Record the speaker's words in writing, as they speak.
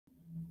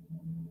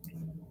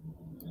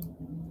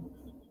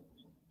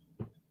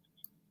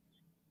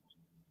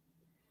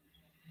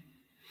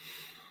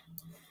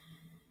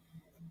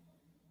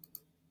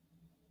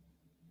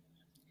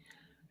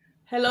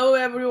Hello,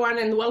 everyone,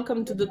 and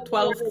welcome to the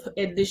 12th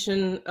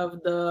edition of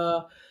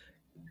the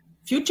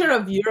Future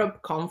of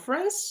Europe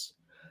conference,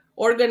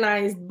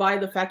 organized by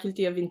the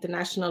Faculty of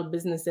International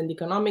Business and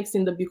Economics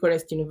in the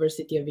Bucharest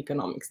University of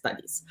Economic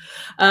Studies.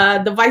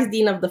 The Vice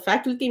Dean of the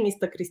faculty,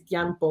 Mr.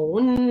 Cristian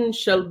Pîn UN,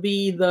 shall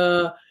be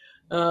the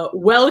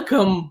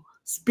welcome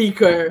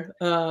speaker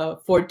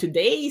for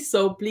today.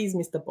 So please,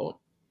 Mr. Pîn UN.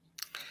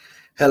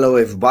 Hello,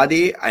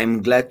 everybody.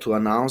 I'm glad to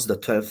announce the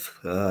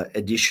 12th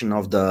edition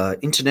of the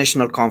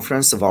International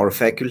Conference of our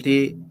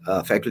faculty,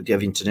 Faculty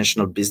of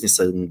International Business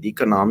and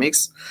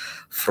Economics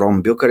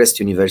from Bucharest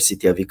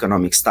University of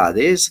Economic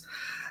Studies.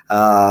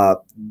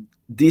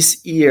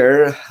 This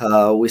year,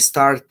 we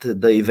start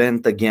the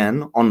event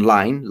again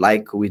online,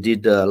 like we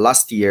did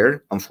last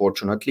year,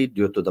 unfortunately,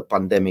 due to the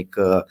pandemic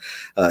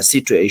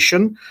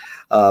situation.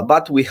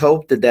 But we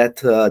hope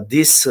that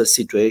this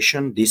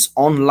situation, this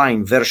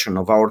online version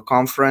of our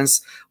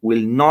conference,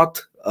 will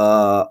not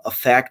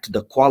affect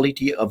the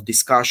quality of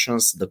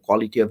discussions, the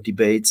quality of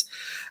debates,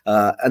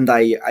 and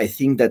I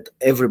think that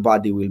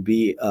everybody will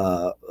be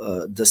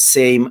the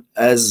same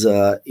as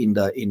in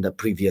the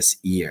previous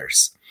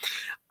years.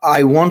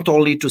 I want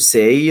only to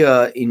say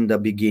in the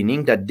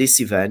beginning that this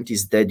event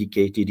is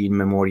dedicated in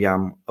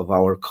memoriam of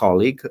our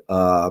colleague,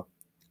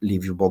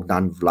 Liviu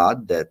Bogdan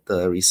Vlad, that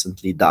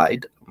recently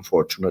died,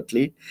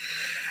 unfortunately.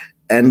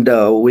 And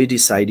we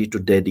decided to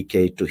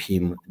dedicate to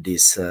him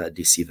this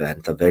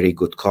event, a very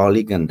good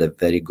colleague and a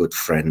very good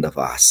friend of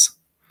us.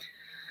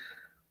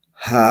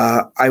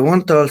 I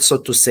want also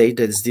to say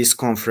that this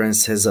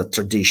conference has a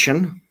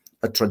tradition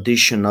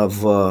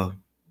of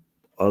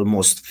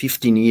almost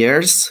 15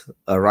 years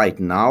right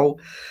now.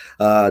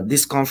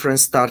 This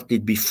conference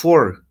started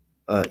before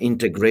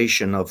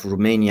integration of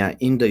Romania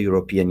in the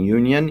European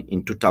Union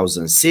in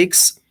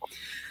 2006.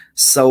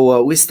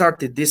 So we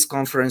started this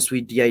conference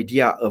with the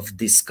idea of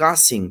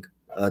discussing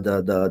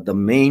the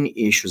main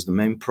issues, the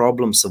main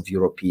problems of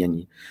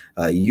European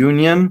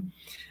Union.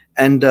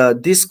 And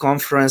this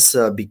conference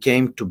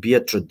became to be a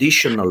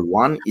traditional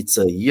one. It's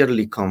a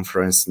yearly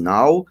conference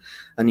now,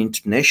 an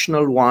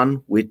international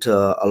one with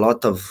a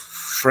lot of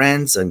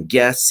friends and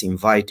guests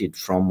invited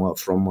from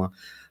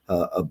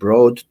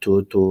abroad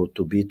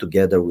to be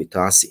together with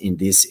us in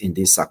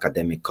this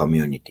academic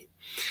community.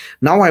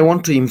 Now I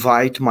want to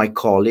invite my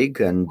colleague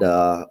and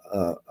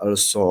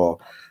also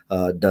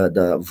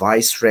the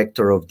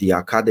Vice-rector of the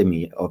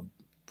Academy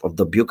of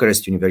the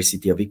Bucharest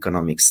University of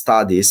Economic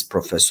Studies,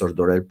 Professor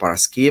Dorel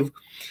PARASCHIV,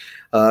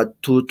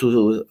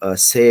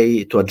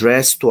 to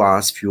address to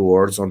us few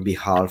words on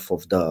behalf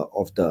of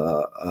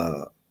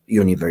the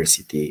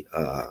University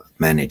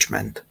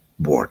Management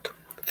Board.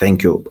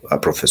 Thank you,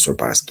 Professor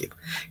PARASCHIV.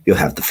 You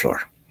have the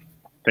floor.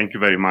 Thank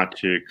you very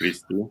much,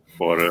 Cristi,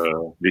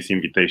 for this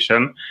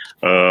invitation.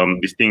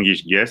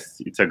 Distinguished guests,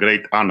 it's a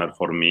great honor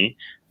for me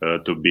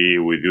to be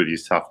with you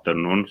this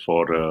afternoon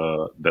for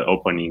the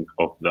opening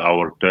of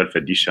our 12th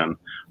edition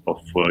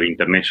of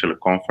International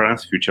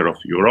Conference, Future of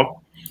Europe.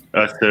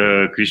 As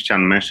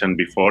Cristian mentioned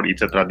before,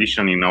 it's a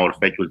tradition in our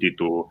faculty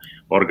to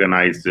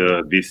organize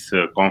this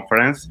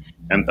conference,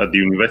 and at the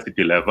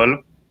university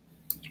level,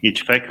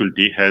 each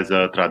faculty has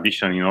a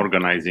tradition in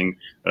organizing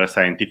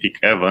scientific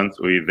events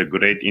with a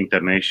great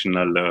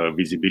international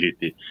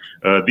visibility.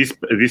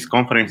 This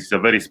conference is a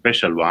very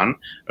special one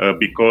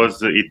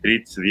because it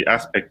treats the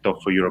aspect of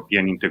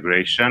European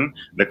integration,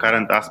 the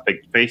current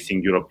aspect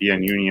facing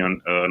European Union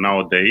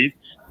nowadays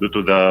due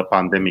to the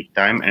pandemic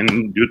time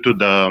and due to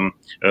the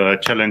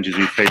challenges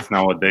we face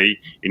nowadays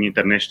in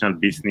international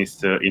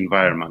business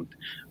environment.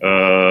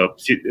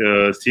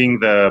 Seeing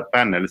the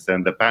panels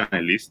and the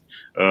panelists,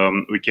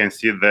 we can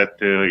see that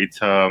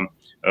it's a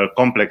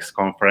complex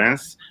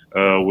conference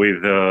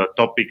with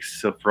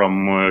topics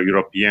from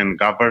European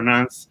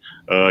governance,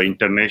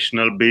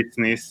 international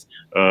business,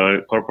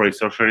 corporate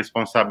social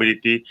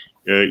responsibility,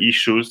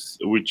 issues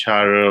which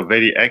are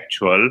very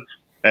actual.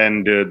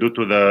 And due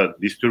to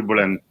these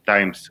turbulent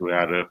times we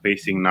are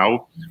facing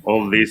now,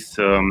 all these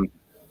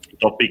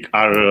topics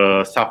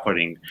are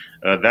suffering.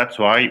 That's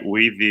why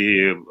we,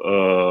 the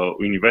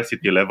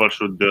university level,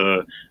 should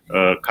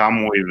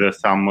come with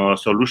some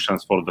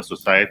solutions for the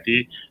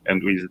society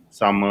and with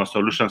some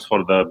solutions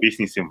for the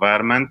business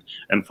environment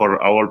and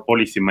for our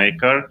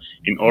policymaker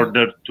in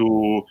order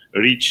to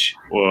reach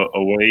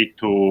a way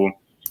to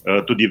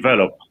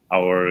develop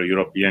our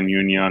European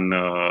Union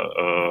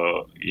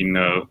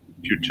in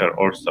future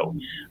also.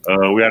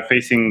 We are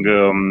facing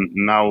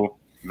now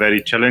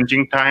very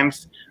challenging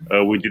times.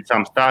 We did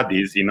some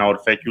studies in our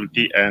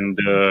faculty and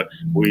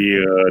we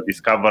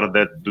discovered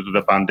that due to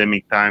the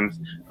pandemic times,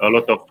 a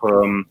lot of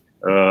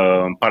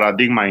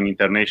paradigm in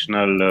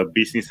international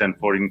business and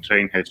foreign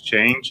trade has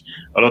changed.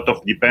 A lot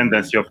of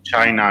dependency of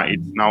China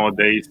is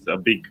nowadays a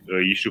big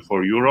issue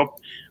for Europe.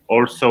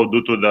 Also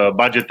due to the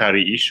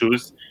budgetary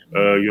issues,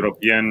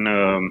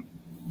 European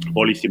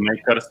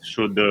policymakers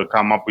should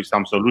come up with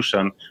some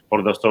solution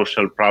for the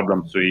social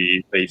problems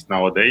we face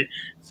nowadays.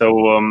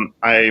 So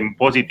I'm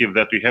positive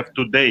that we have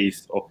 2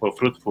 days of a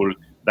fruitful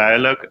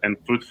dialogue and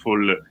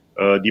fruitful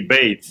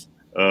debates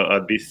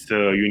at this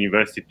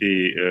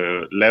university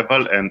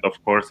level, and of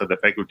course at the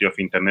Faculty of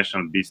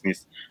International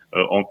Business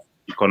of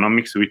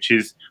Economics, which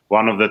is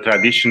one of the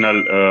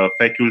traditional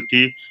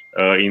faculty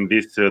in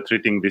this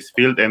treating this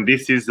field, and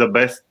this is the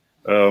best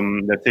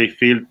let's say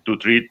field to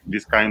treat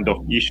this kind of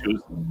issues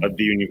at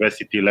the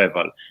university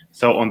level.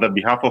 So on the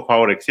behalf of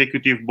our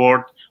executive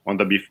board, on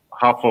the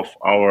behalf of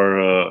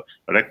our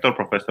rector,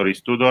 Professor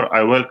Tudor,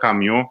 I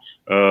welcome you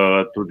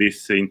to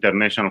this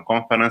international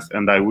conference,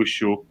 and I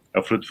wish you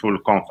a fruitful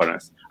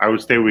conference. I will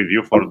stay with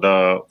you for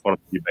the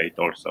debate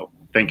also.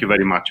 Thank you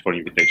very much for the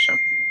invitation.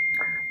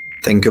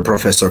 Thank you,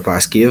 Professor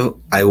PARASCHIV.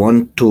 I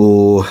want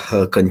to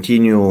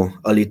continue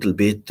a little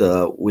bit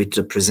with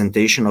the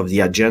presentation of the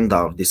agenda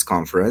of this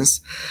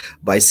conference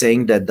by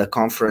saying that the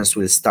conference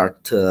will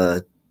start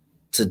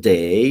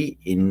today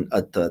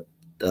at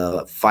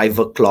 5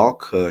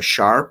 o'clock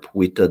sharp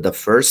with the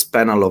first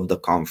panel of the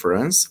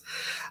conference.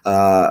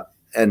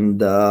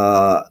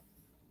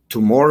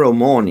 Tomorrow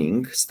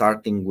morning,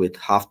 starting with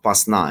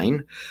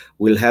 9:30,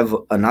 we'll have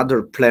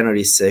another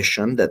plenary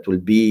session that will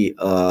be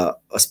a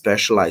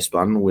specialized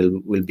one.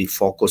 Will be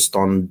focused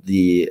on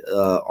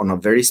on a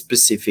very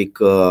specific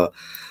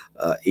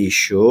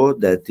issue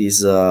that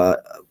is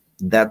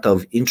that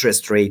of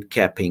interest rate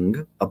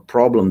capping, a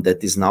problem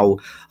that is now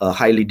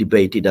highly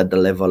debated at the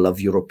level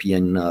of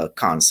European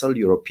Council,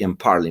 European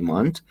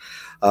Parliament.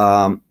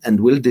 And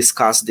we'll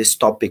discuss this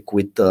topic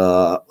with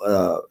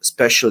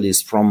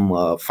specialists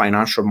from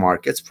financial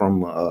markets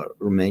from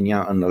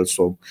Romania, and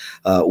also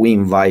we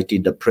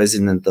invited the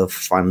president of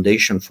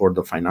Foundation for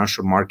the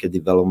Financial Market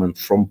Development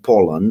from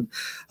Poland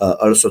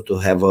also to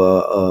have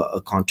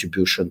a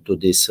contribution to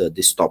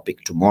this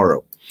topic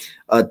tomorrow.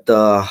 At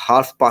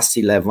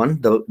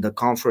 11:30, the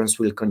conference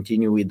will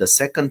continue with the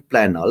second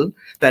panel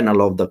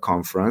of the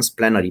conference,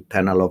 plenary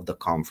panel of the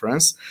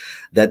conference,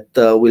 that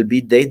will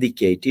be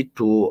dedicated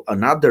to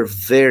another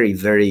very,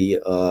 very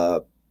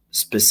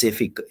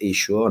specific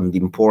issue and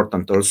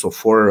important also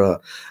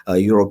for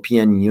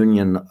European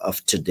Union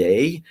of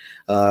today.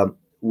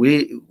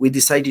 We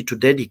decided to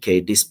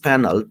dedicate this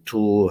panel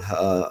to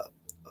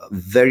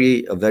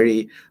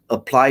very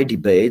applied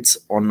debates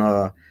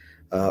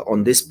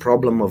on this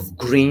problem of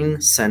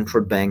green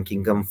central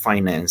banking and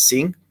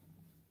financing.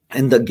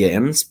 And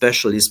again,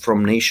 specialists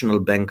from National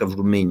Bank of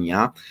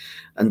Romania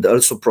and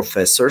also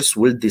professors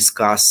will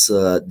discuss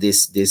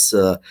this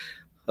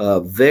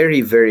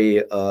very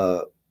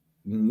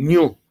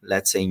new,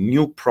 let's say,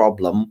 new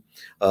problem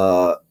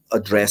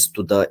addressed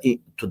to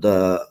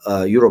the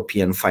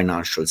European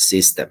financial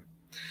system.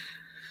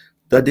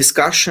 The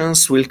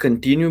discussions will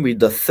continue with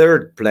the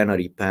third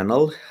plenary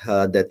panel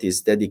that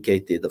is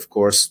dedicated, of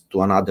course,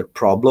 to another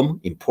problem,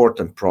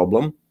 important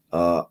problem,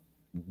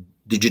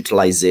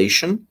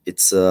 digitalization.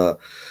 It's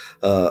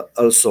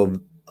also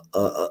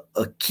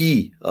a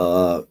key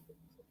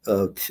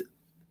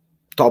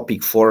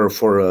topic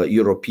for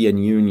European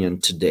Union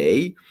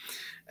today,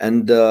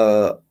 and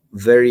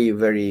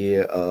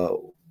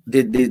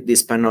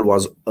this panel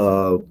was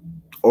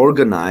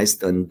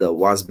organized and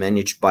was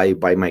managed by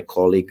my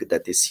colleague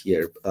that is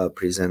here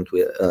present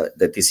with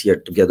that is here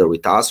together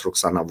with us,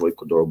 Roxana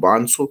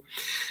VOICU-DOROBANTU,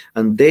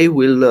 and they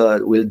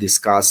will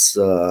discuss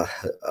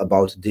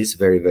about this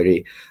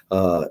very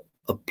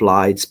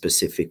applied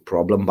specific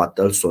problem, but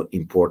also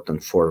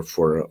important for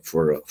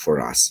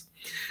us.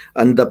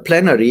 And the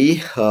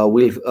plenary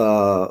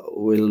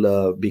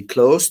will be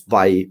closed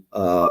by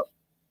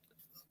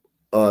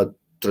a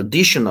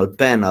traditional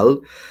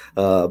panel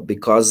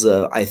because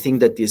I think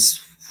that is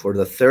for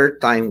the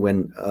third time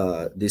when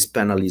this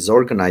panel is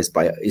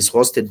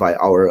hosted by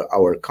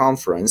our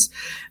conference,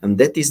 and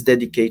that is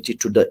dedicated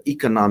to the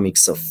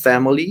economics of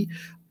family,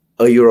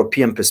 a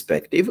European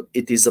perspective.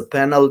 It is a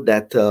panel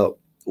that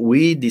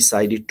we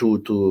decided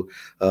to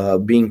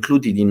be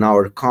included in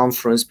our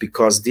conference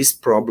because this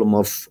problem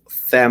of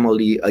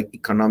family,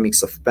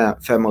 economics of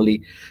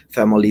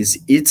families,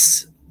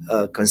 it's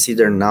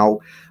considered now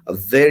a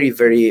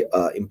very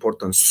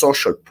important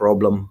social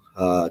problem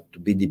to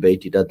be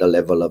debated at the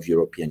level of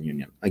European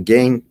Union.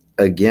 Again,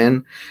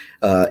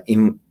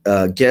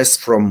 guests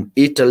from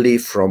Italy,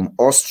 from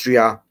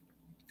Austria,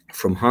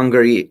 from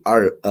Hungary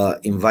are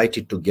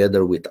invited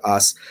together with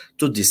us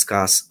to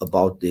discuss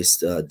about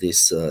this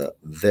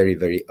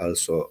very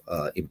also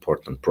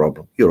important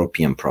problem,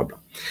 European problem.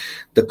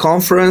 The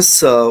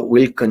conference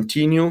will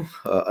continue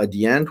at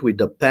the end with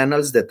the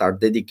panels that are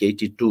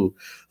dedicated to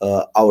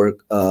our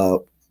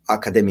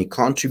academic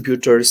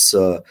contributors,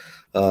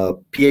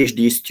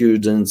 PhD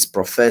students,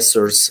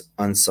 professors,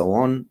 and so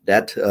on,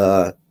 that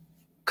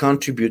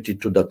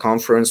contributed to the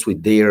conference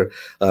with their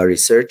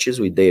researches,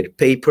 with their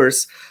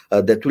papers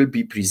that will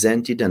be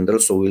presented and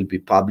also will be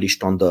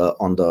published on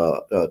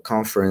the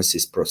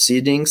conference's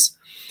proceedings.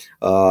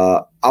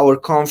 Our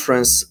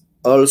conference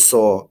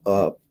also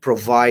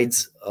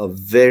provides a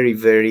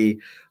very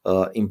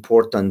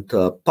important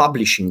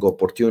publishing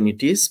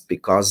opportunities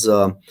because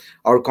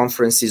our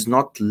conference is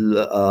not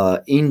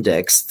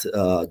indexed,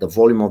 the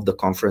volume of the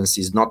conference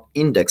is not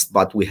indexed,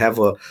 but we have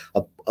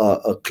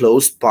a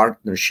close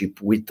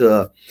partnership with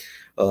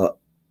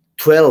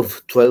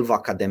 12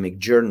 academic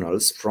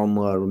journals from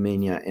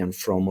Romania and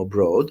from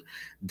abroad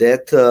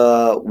that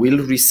will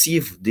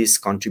receive these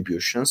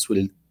contributions,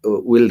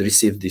 will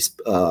receive these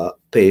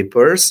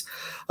papers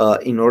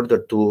in order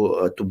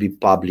to be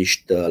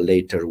published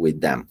later with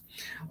them.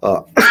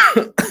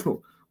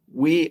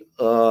 We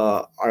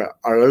are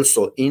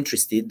also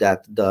interested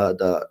that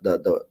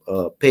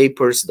the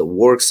papers, the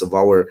works of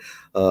our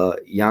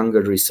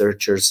younger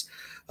researchers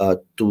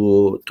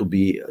to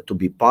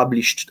be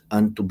published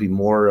and to be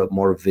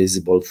more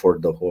visible for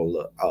the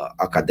whole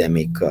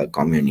academic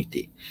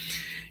community.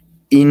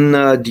 In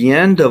the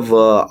end of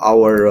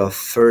our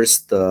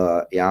first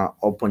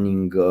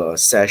opening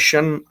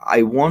session,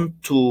 I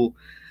want to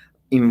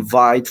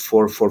invite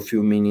for a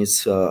few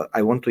minutes,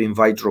 I want to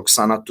invite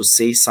Roxana to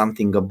say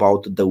something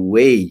about the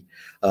way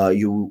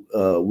you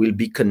will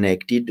be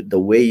connected, the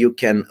way you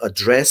can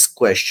address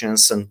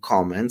questions and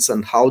comments,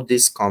 and how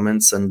these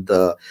comments and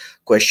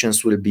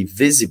questions will be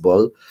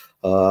visible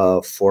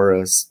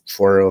for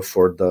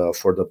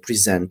the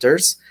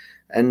presenters,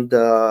 and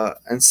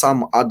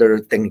some other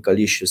technical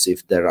issues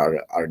if there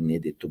are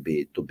needed to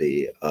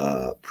be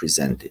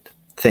presented.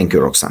 Thank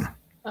you, Roxana.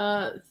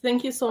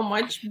 Thank you so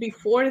much.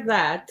 Before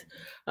that,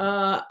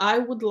 I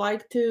would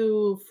like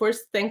to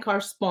first thank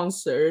our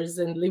sponsors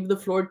and leave the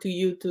floor to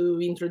you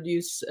to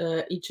introduce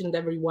each and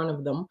every one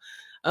of them,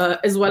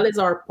 as well as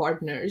our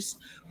partners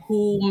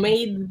who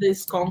made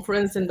this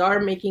conference and are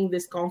making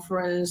this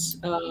conference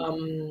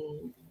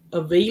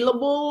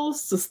available,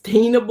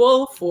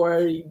 sustainable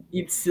for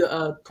its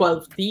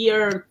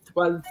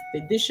 12th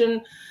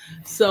edition.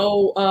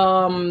 So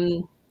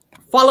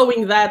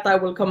following that, I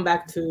will come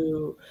back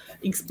to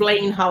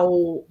explain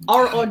how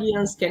our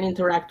audience can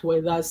interact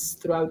with us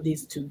throughout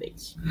these 2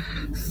 days.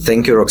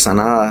 Thank you,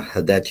 Roxana,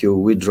 that you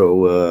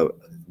withdraw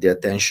the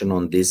attention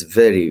on this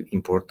very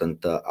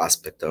important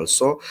aspect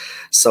also.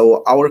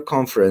 So our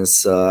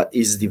conference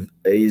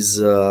is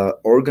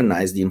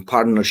organized in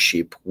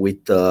partnership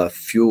with a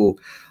few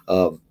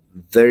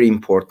very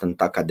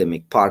important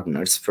academic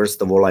partners.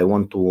 First of all, I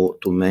want to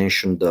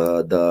mention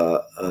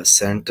the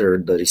center,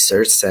 the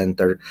research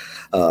center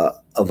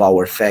of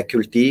our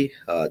faculty,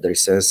 the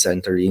research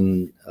center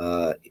in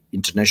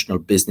international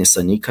business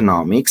and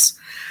economics,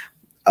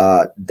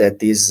 that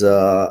is,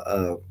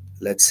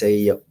 let's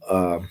say,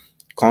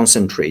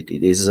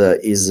 concentrated, is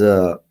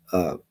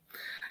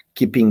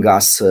keeping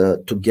us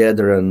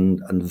together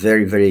and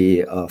very,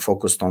 very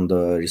focused on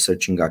the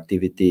researching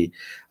activity,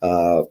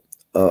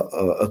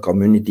 a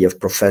community of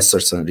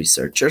professors and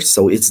researchers.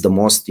 So it's the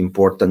most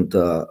important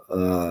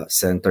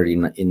center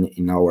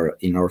in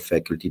our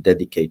faculty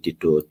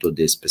dedicated to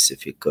this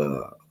specific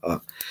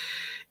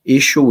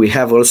issue. We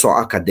have also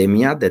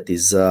Academeya, that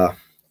is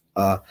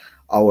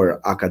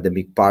our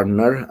academic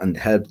partner and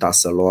helped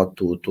us a lot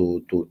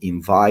to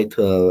invite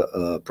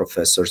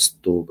professors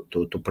to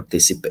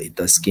participate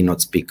as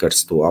keynote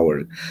speakers to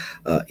our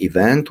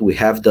event. We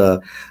have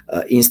the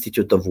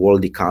Institute of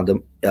World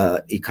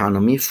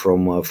Economy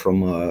from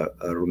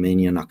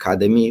Romanian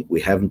Academy. We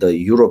have the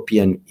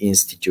European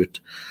Institute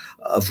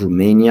of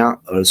Romania,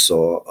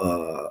 also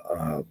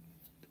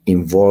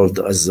involved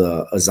as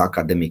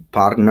academic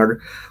partner.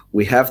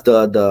 We have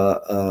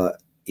the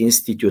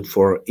Institute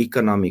for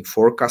Economic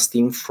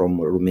Forecasting from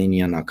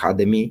Romanian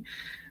Academy,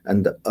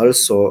 and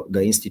also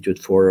the Institute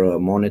for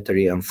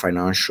Monetary and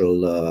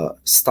Financial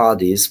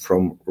Studies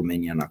from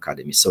Romanian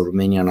Academy. So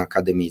Romanian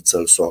Academy is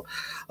also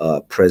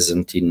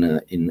present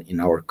in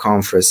our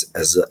conference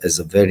as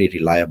a very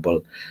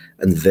reliable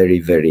and very,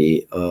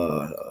 very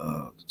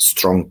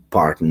strong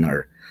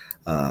partner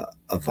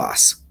of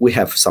us. We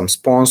have some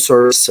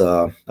sponsors,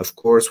 of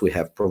course. We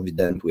have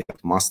Provident, we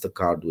have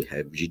MasterCard, we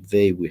have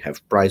Jidvei, we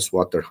have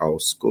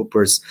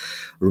PricewaterhouseCoopers,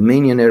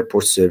 Romanian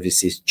Airport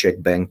Services,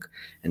 Czech Bank,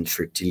 and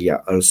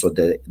Fertilia. Also,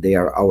 they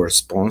are our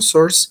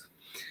sponsors.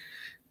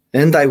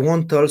 And I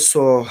want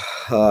also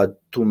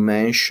to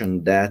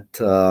mention that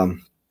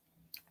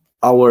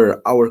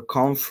our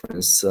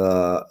conference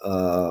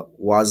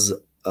was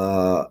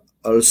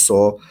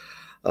also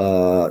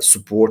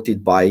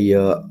supported by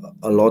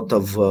a lot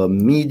of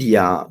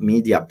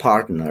media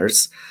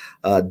partners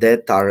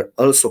that are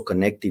also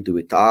connected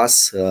with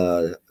us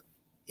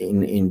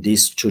in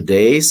these 2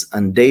 days,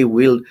 and they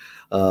will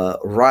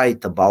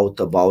write about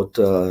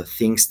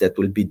things that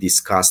will be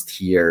discussed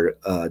here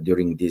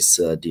during these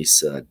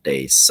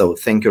days. So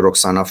thank you,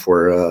 Roxana,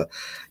 for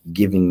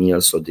giving me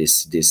also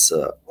this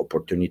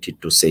opportunity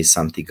to say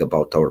something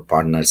about our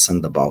partners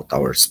and about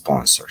our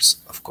sponsors.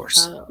 Of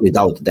course,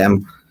 without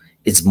them,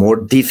 it's more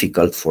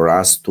difficult for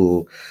us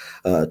to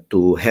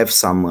have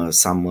some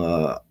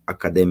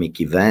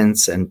academic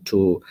events and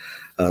to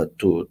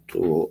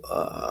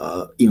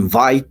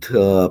invite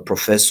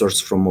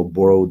professors from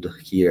abroad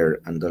here,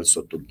 and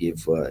also to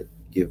give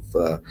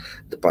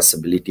the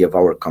possibility of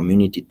our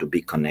community to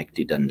be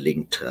connected and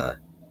linked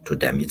to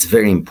them. It's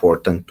very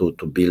important to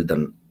build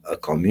a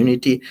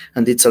community,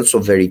 and it's also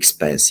very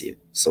expensive.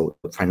 So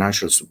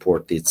financial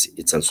support,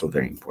 it's also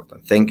very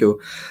important. Thank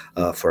you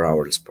for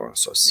our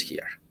sponsors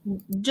here.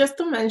 Just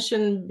to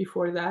mention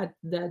before that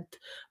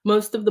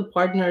most of the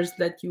partners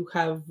that you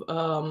have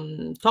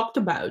talked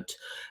about,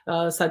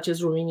 such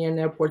as Romanian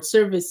Airport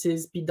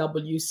Services,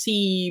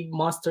 PwC,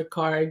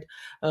 MasterCard,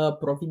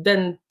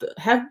 Provident,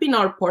 have been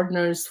our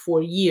partners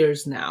for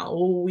years now.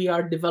 We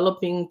are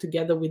developing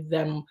together with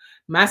them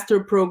master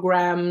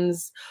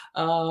programs.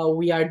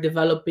 We are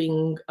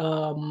developing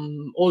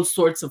all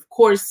sorts of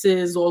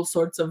courses, all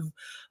sorts of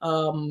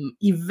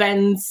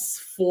events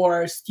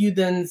for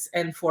students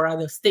and for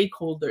other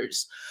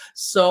stakeholders.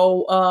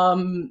 So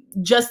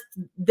just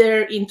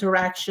their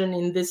interaction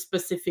in this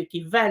specific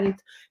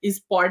event is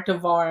part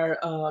of our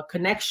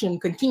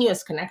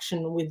continuous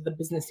connection with the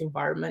business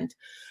environment,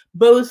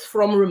 both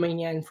from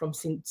Romania and from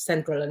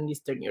Central and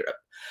Eastern Europe.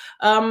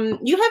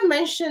 You have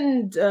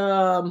mentioned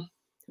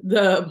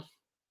the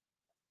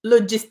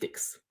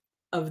logistics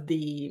of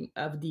the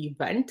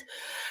event,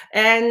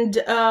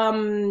 and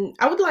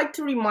I would like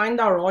to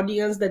remind our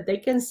audience that they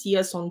can see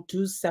us on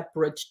 2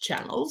 separate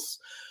channels.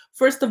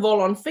 First of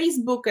all on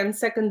Facebook, and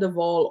second of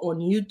all on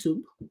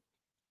YouTube.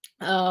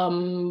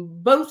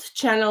 Both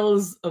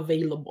channels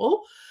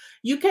available.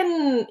 You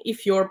can,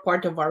 if you're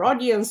part of our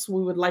audience,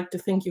 we would like to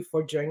thank you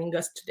for joining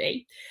us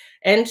today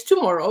and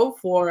tomorrow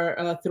for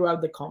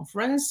throughout the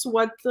conference.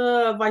 What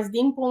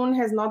Vice-Dean Pîn UN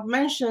has not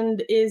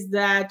mentioned is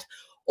that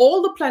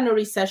all the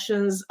plenary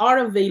sessions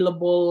are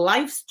available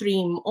live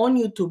stream on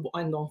YouTube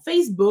and on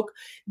Facebook.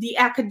 The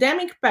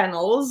academic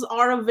panels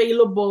are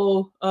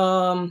available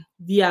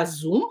via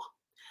Zoom.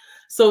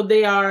 So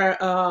they are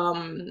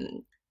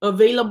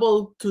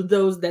available to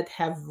those that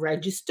have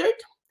registered.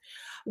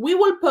 We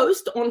will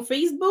post on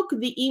Facebook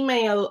the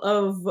email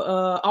of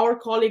our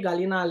colleague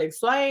Alina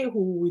Alexoae,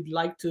 who we'd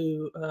like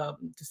to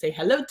say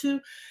hello to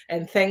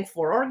and thank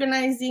for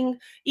organizing.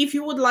 If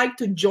you would like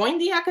to join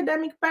the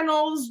academic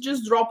panels,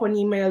 just drop an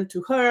email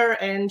to her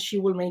and she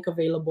will make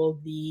available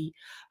the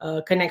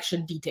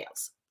connection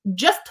details.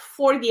 Just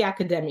for the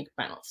academic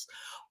panels.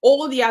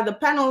 All the other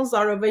panels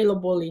are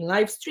available in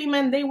live stream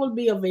and they will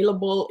be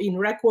available in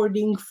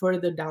recording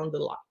further down the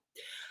line.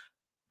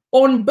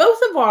 On both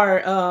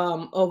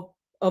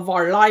of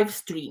our live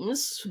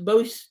streams,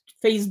 both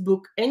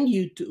Facebook and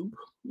YouTube,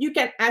 you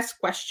can ask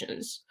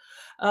questions.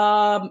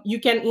 You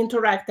can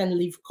interact and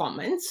leave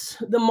comments.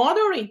 The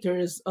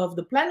moderators of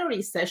the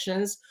plenary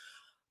sessions,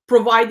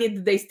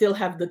 provided they still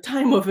have the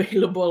time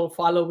available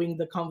following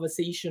the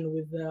conversation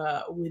with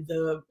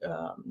the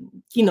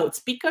keynote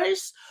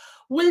speakers,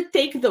 will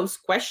take those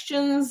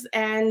questions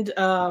and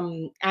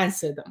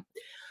answer them.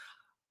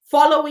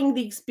 Following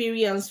the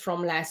experience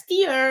from last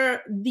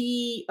year,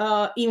 the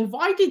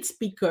invited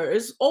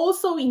speakers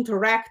also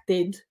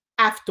interacted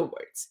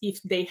afterwards.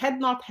 If they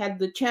had not had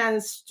the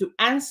chance to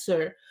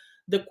answer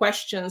the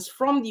questions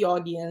from the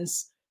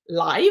audience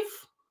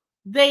live,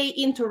 they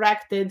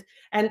interacted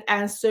and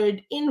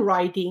answered in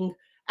writing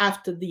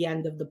after the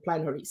end of the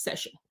plenary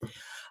session.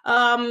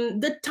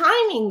 The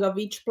timing of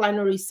each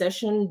plenary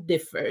session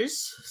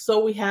differs.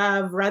 So we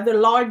have rather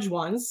large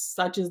ones,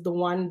 such as the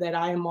one that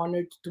I am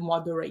honored to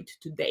moderate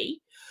today,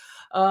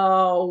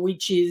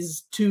 which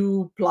is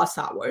 2+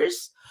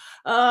 hours.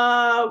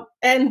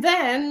 And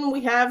then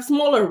we have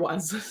smaller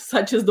ones,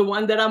 such as the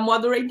one that I'm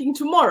moderating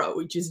tomorrow,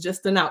 which is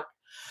just an hour.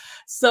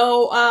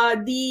 So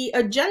the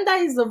agenda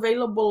is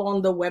available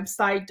on the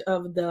website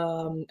of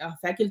the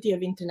Faculty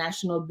of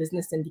International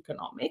Business and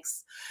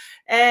Economics.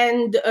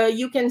 And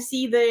you can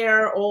see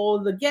there all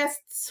the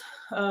guests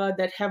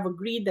that have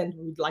agreed, and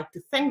we'd like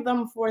to thank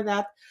them for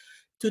that,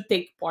 to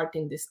take part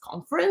in this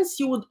conference.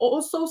 You would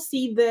also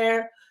see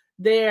there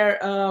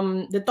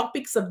the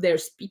topics of their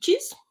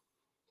speeches.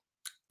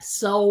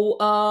 So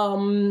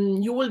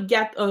you will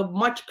get a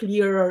much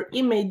clearer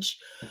image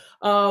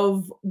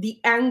of the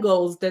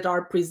angles that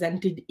are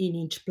presented in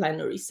each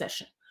plenary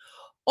session.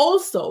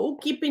 Also,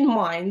 keep in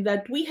mind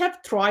that we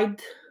have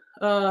tried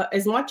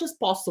as much as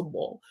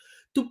possible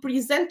to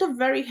present a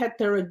very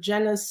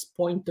heterogeneous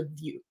point of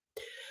view.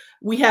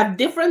 We have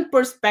different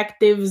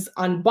perspectives,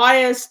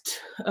 unbiased,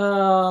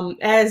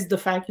 as the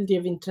Faculty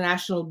of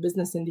International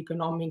Business and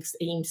Economics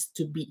aims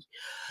to be.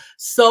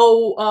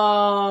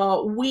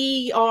 So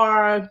we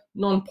are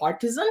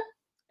non-partisan,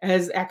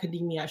 as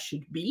academia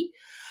should be.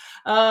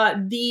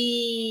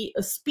 The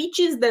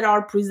speeches that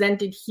are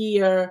presented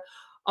here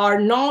are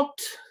not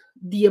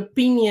the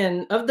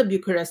opinion of the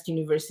Bucharest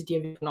University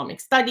of Economic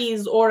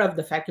Studies or of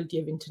the Faculty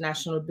of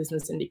International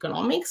Business and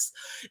Economics.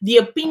 The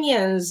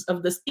opinions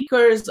of the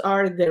speakers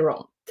are their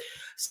own.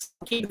 So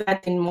keep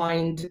that in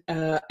mind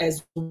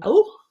as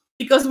well,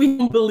 because we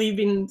don't believe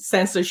in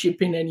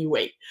censorship in any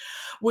way.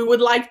 We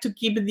would like to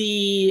keep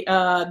the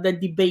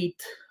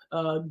debate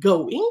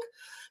going.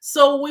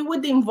 So we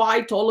would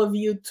invite all of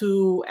you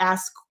to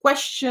ask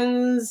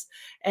questions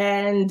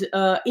and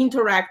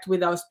interact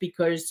with our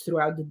speakers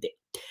throughout the day.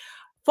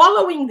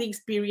 Following the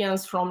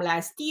experience from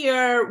last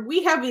year,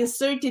 we have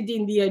inserted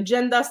in the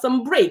agenda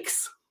some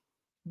breaks,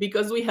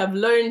 because we have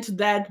learned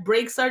that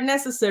breaks are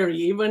necessary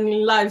even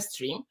in live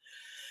stream.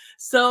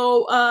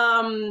 So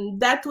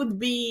that would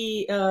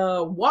be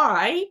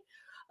why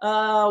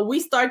We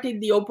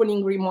started the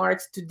opening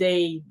remarks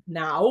today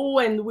now,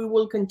 and we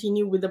will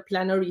continue with the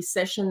plenary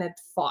session at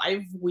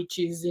 5, which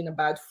is in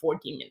about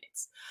 40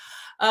 minutes.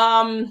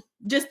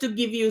 Just to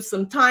give you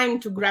some time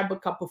to grab a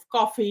cup of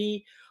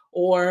coffee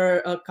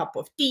or a cup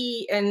of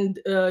tea and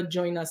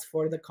join us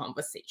for the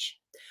conversation.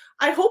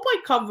 I hope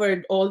I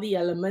covered all the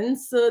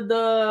elements.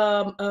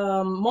 The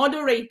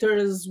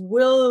moderators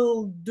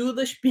will do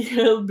the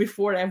spiel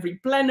before every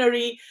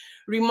plenary,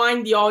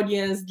 remind the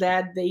audience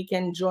that they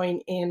can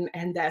join in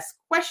and ask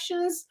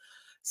questions.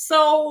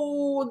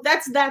 So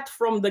that's that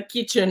from the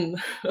kitchen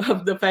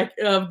of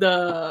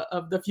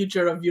the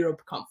Future of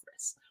Europe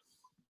conference.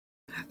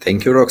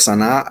 Thank you,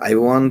 Roxana. I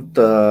want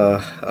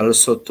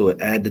also to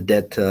add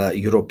that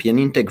European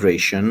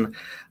integration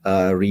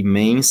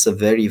remains a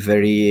very,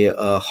 very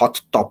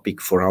hot topic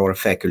for our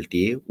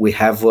faculty. We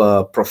have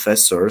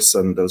professors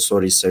and also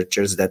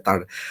researchers that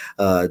are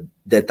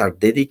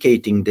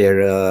dedicating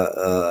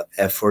their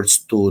efforts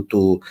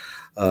to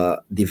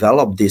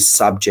develop this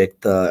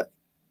subject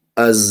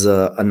as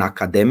an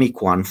academic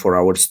one for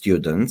our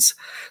students.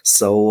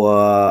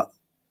 So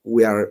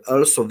we are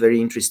also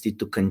very interested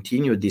to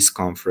continue this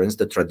conference,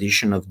 the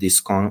tradition of this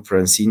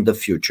conference in the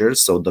future.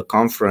 So the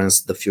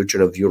conference, the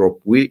Future of Europe,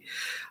 we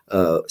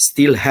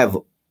still have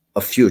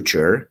a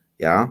future,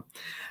 yeah.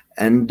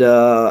 And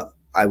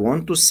I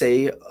want to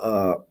say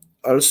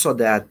also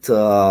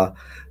that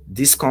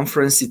this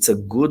conference, it's a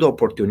good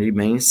opportunity,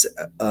 remains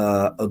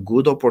a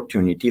good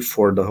opportunity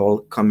for the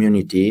whole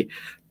community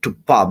to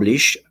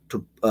publish,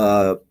 to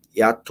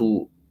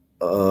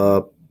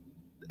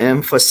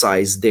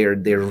emphasize their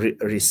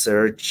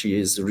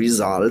research's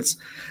results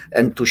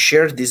and to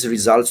share these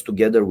results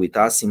together with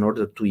us in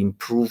order to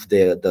improve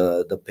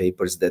the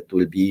papers that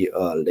will be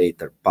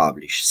later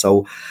published.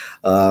 So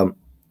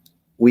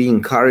we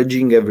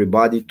encouraging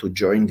everybody to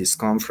join this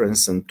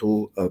conference and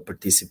to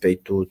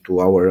participate to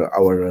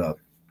our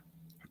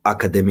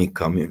academic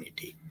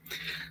community.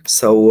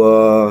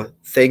 So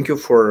thank you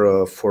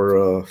for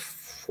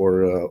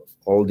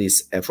all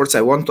these efforts.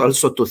 I want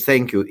also to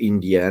thank you in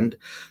the end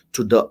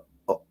to the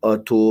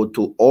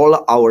to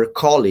all our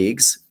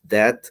colleagues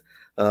that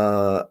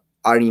are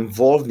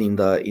involved in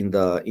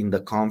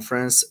the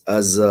conference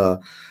as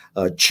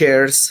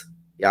chairs,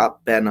 yeah,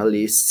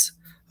 panelists,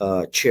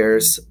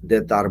 chairs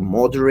that are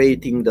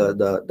moderating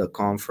the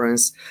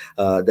conference,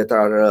 that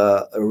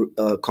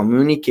are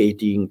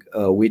communicating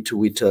with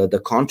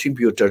the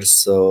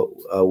contributors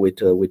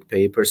with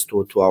papers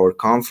to our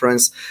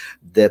conference,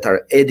 that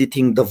are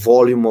editing the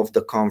volume of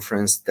the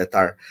conference, that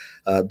are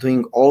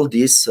doing all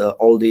these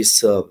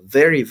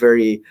very,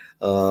 very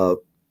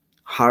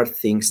hard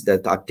things,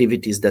 that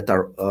activities that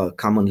are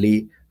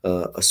commonly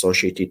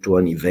associated to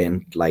an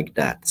event like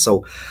that.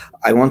 So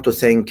I want to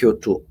thank you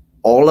to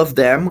all of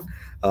them,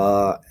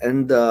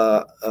 and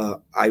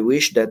I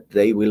wish that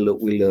they will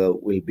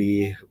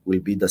be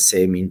the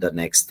same in the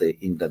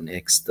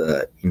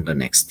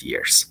next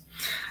years.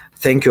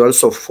 Thank you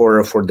also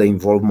for the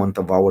involvement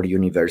of our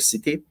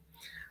university,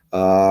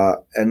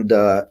 and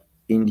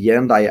in the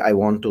end, I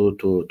want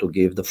to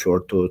give the floor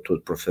to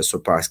Professor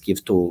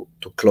PARASCHIV to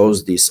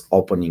close this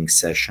opening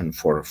session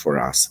for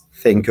us.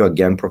 Thank you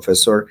again,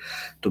 Professor,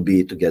 to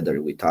be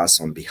together with us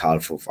on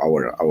behalf of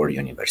our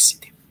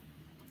university.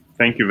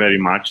 Thank you very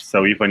much.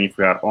 So even if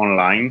we are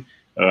online,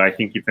 I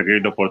think it's a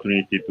great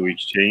opportunity to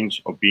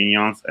exchange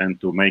opinions and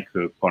to make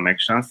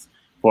connections.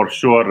 For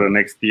sure,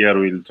 next year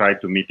we'll try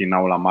to meet in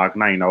Aula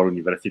Magna in our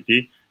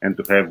university and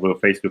to have a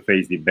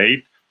face-to-face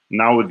debate.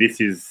 Now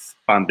this is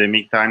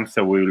pandemic time,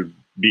 so we will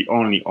be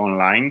only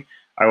online.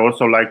 I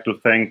also like to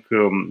thank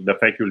the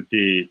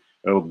faculty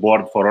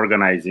board for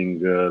organizing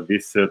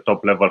this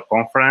top-level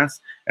conference,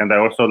 and I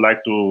also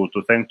like to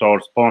thank our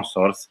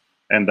sponsors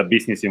and the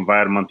business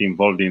environment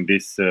involved in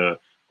this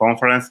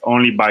conference.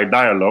 Only by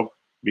dialogue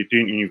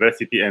between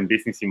university and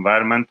business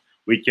environment,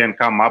 we can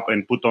come up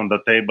and put on the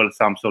table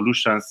some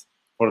solutions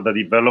for the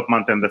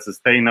development and the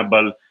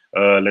sustainable,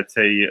 let's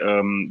say,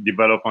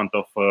 development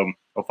of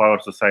our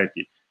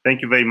society.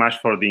 Thank you very much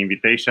for the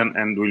invitation,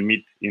 and we'll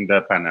meet in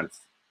the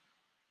panels.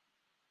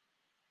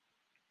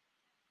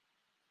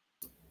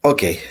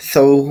 Okay,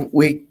 so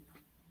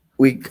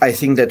I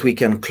think that we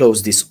can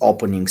close this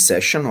opening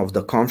session of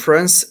the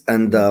conference,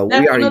 and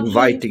we are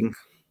inviting.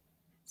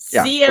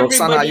 See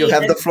Roxana, you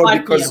have the floor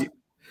because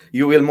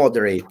you will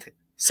moderate.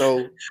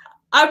 So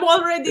I'm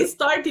already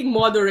starting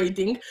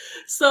moderating.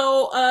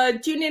 So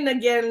tune in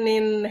again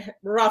in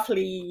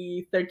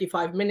roughly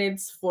 35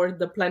 minutes for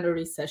the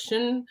plenary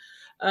session.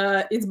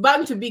 It's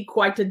bound to be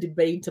quite a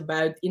debate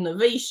about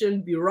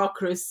innovation,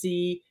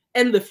 bureaucracy,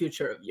 and the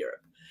future of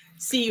Europe.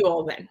 See you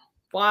all then.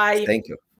 Bye. Thank you.